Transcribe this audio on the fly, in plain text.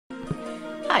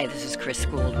Hi, this is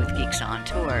Guld with Geeks On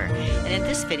Tour, and in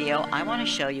this video I want to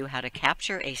show you how to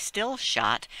capture a still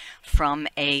shot from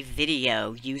a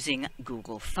video using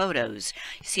Google Photos.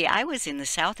 See, I was in the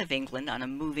south of England on a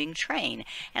moving train,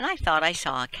 and I thought I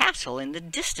saw a castle in the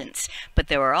distance, but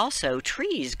there were also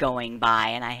trees going by,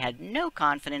 and I had no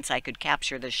confidence I could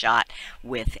capture the shot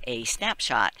with a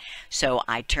snapshot. So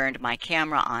I turned my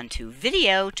camera onto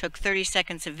video, took 30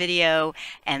 seconds of video,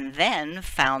 and then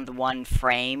found the one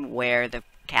frame where the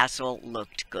castle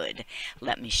looked good.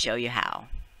 Let me show you how.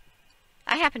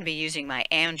 I happen to be using my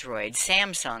Android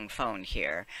Samsung phone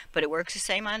here, but it works the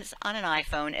same on an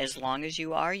iPhone as long as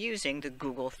you are using the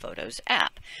Google Photos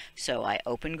app. So I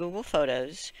open Google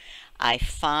Photos, I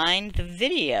find the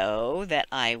video that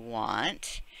I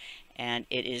want, and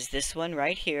it is this one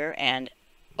right here, and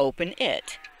open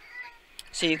it.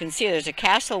 So you can see there's a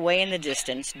castle way in the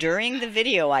distance. During the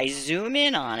video, I zoom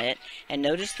in on it and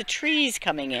notice the trees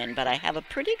coming in, but I have a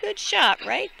pretty good shot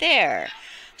right there.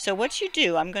 So what you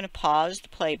do, I'm going to pause the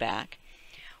playback.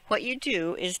 What you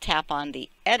do is tap on the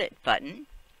Edit button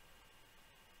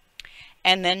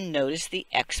and then notice the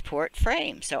Export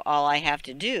frame. So all I have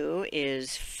to do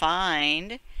is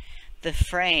find the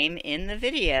frame in the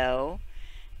video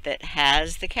that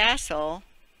has the castle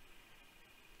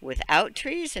without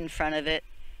trees in front of it.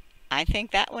 I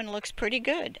think that one looks pretty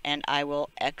good, and I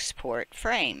will export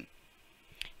frame.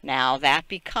 Now that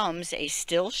becomes a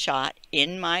still shot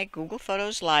in my Google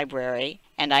Photos library,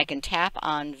 and I can tap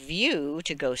on View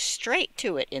to go straight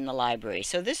to it in the library.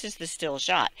 So this is the still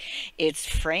shot. It's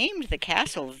framed the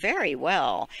castle very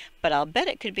well, but I'll bet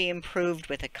it could be improved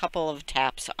with a couple of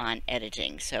taps on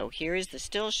editing. So here is the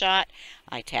still shot.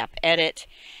 I tap Edit,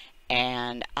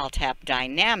 and I'll tap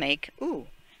Dynamic. Ooh,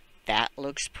 that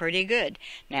looks pretty good.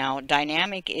 Now,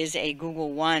 Dynamic is a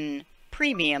Google One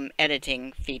premium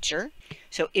editing feature.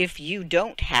 So if you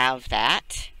don't have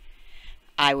that,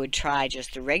 I would try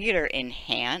just the regular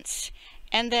Enhance,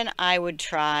 and then I would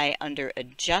try under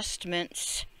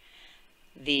Adjustments,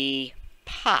 the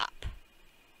Pop.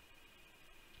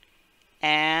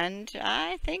 And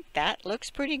I think that looks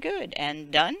pretty good.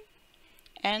 And done,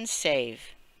 and save.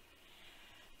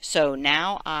 So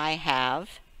now I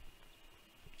have,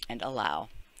 and allow.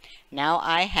 Now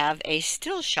I have a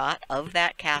still shot of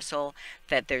that castle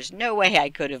that there's no way I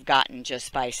could have gotten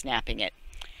just by snapping it.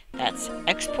 That's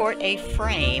export a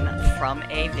frame from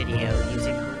a video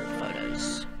using Google.